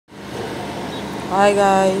Hi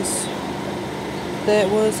guys.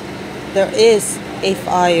 There is a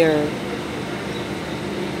fire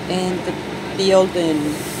in the building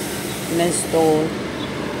next door.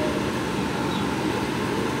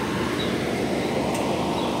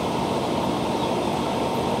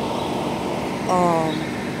 Um,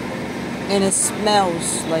 and it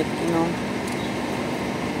smells like,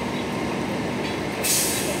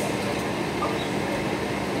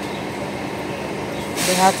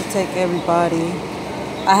 they had to take everybody.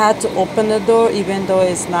 I had to open the door even though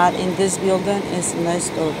it's not in this building, it's next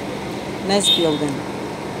building.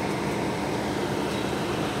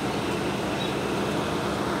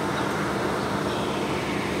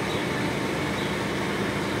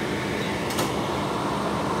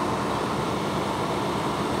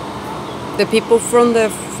 The people from the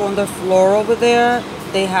floor over there,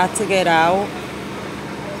 they had to get out,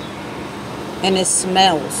 and it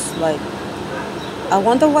smells like. I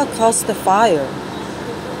wonder what caused the fire.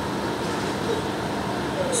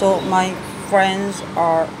 So my friends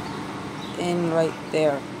are in right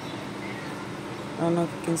there. I don't know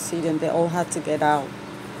if you can see them. They all had to get out.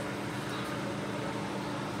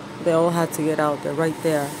 They all had to get out. They're right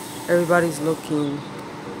there. Everybody's looking.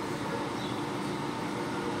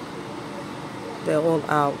 They're all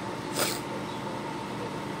out.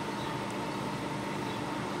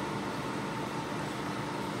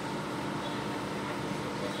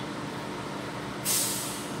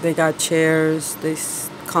 They got chairs. They're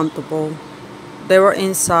comfortable. They were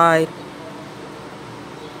inside.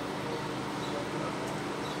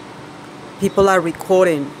 People are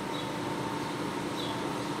recording.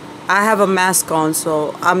 I have a mask on,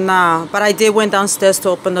 so I'm not. But I did went downstairs to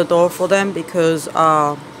open the door for them because I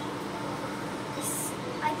thought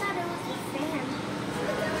it was a fan.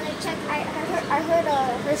 But then when I checked, I heard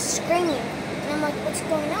her screaming. And I'm like, what's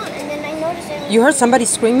going on? And then I noticed it. You heard somebody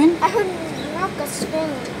screaming? I heard Rocca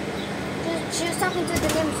screaming. She was talking to the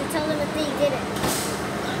neighbors to tell them if they did it.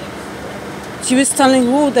 She was telling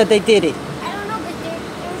who that they did it? I don't know, but they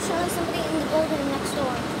were showing somebody in the building next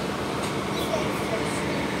door.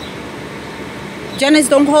 Janice,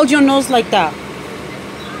 don't hold your nose like that.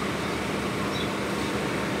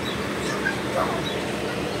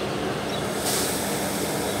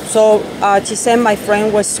 So she said my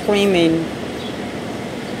friend was screaming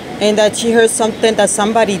and that she heard something that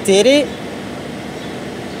somebody did it.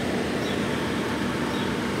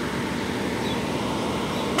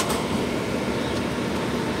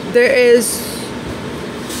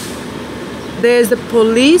 There's the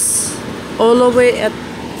police all the way at.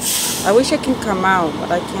 I wish I can come out,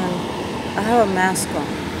 but I can't. I have a mask on.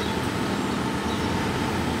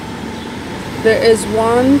 There is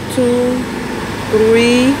 1, 2,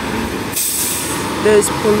 3. There's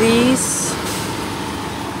police.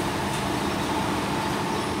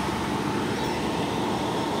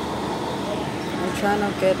 I'm trying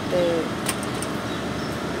to get the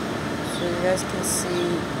so you guys can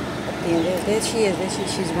see at the end. There she is.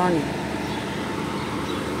 She's running.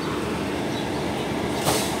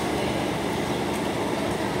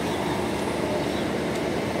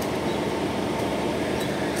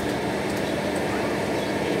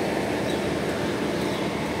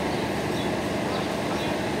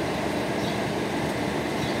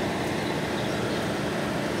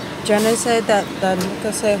 Jenna said that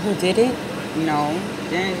Luca said who did it? No,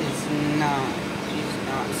 that is not. It's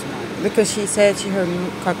not. It's not. Because she said she heard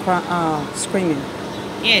Luca screaming.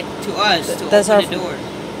 Yeah, to us, to That's open our the door.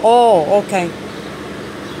 Oh, okay.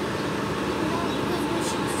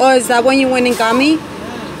 Oh, is that when you went and got me? No,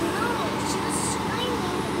 she was screaming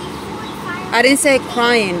before the fire. I didn't say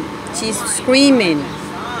crying. She's screaming.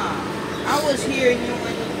 I was here and you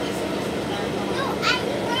went to listen. No, I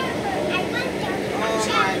heard her. I went there. Oh my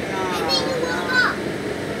God. And then you woke up.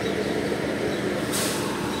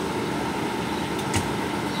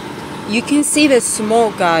 You can see the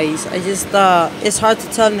smoke, guys. I just it's hard to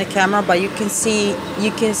tell in the camera, but you can see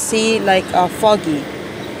like foggy.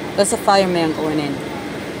 That's a fireman going in.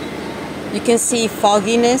 You can see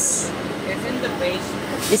fogginess. It's in the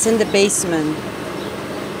basement. It's in the basement.